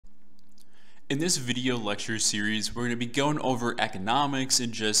In this video lecture series, we're going to be going over economics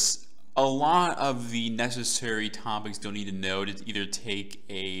and just a lot of the necessary topics you'll need to know to either take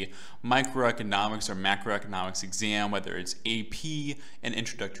a microeconomics or macroeconomics exam, whether it's AP, an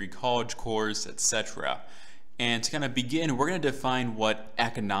introductory college course, etc. And to kind of begin, we're going to define what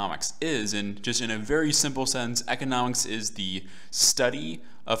economics is. And just in a very simple sense, economics is the study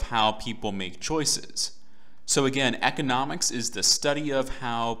of how people make choices. So again, economics is the study of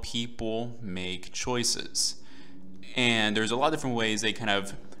how people make choices. And there's a lot of different ways they kind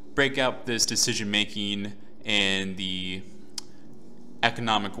of break up this decision making in the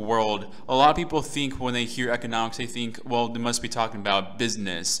economic world. A lot of people think when they hear economics, they think, well, they must be talking about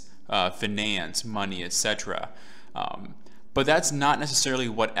business, finance, money, etc. But that's not necessarily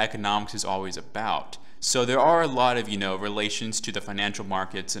what economics is always about. So there are a lot of, relations to the financial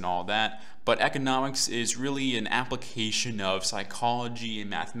markets and all that, but economics is really an application of psychology and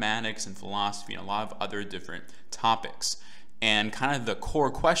mathematics and philosophy and a lot of other different topics. And kind of the core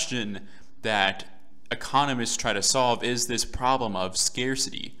question that economists try to solve is this problem of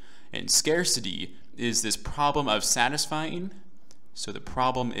scarcity. And scarcity is this problem of satisfying. So the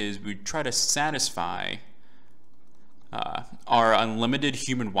problem is we try to satisfy our unlimited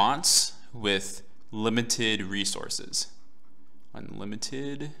human wants with limited resources.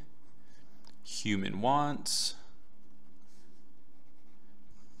 Unlimited human wants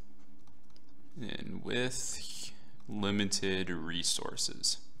and with limited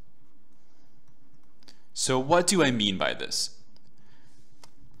resources. So what do I mean by this?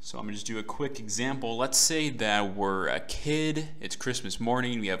 So I'm going to just do a quick example. Let's say that we're a kid, it's Christmas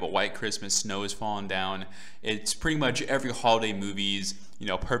morning, we have a white Christmas, snow is falling down. It's pretty much every holiday movie's,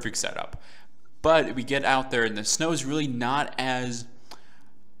 perfect setup. But we get out there and the snow is really not as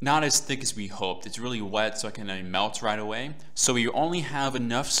thick as we hoped. It's really wet, so it kind of melts right away. So we only have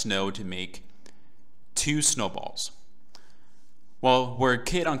enough snow to make 2 snowballs. Well, we're a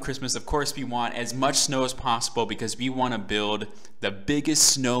kid on Christmas. Of course, we want as much snow as possible because we want to build the biggest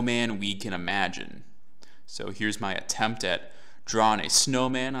snowman we can imagine. So here's my attempt at drawing a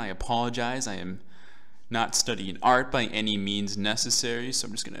snowman. I apologize. I am not studying art by any means necessary, so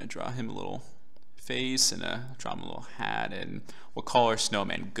I'm just going to draw him a little face and draw him a little hat, and we'll call our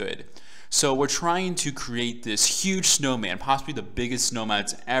snowman good. So we're trying to create this huge snowman, possibly the biggest snowman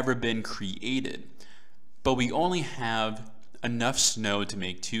that's ever been created, but we only have enough snow to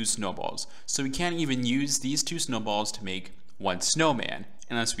make 2 snowballs. So we can't even use these 2 snowballs to make 1 snowman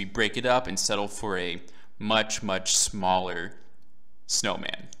unless we break it up and settle for a much, much smaller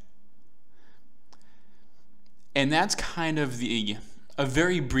snowman. And that's kind of a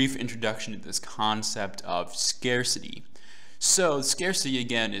very brief introduction to this concept of scarcity. So scarcity,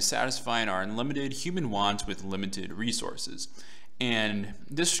 again, is satisfying our unlimited human wants with limited resources. And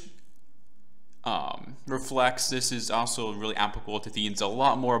this reflects, this is also really applicable to things a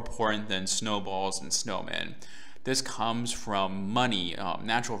lot more important than snowballs and snowmen. This comes from money,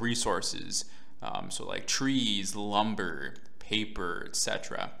 natural resources, so like trees, lumber, paper,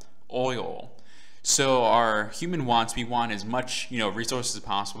 etc., oil. So our human wants, we want as much resources as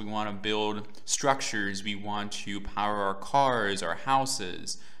possible. We want to build structures, we want to power our cars, our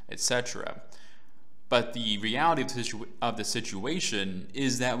houses, etc. But the reality of the situation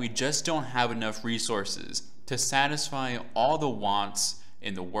is that we just don't have enough resources to satisfy all the wants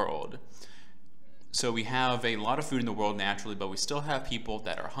in the world. So we have a lot of food in the world naturally, but we still have people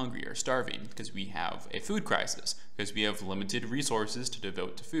that are hungry or starving because we have a food crisis, because we have limited resources to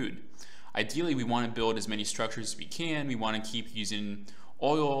devote to food. Ideally, we want to build as many structures as we can. We want to keep using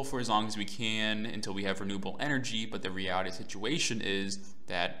oil for as long as we can until we have renewable energy, but the reality of the situation is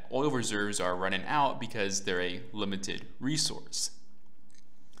that oil reserves are running out because they're a limited resource.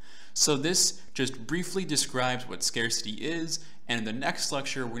 So this just briefly describes what scarcity is, and in the next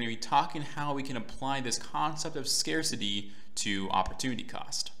lecture we're going to be talking how we can apply this concept of scarcity to opportunity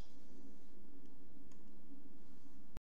cost.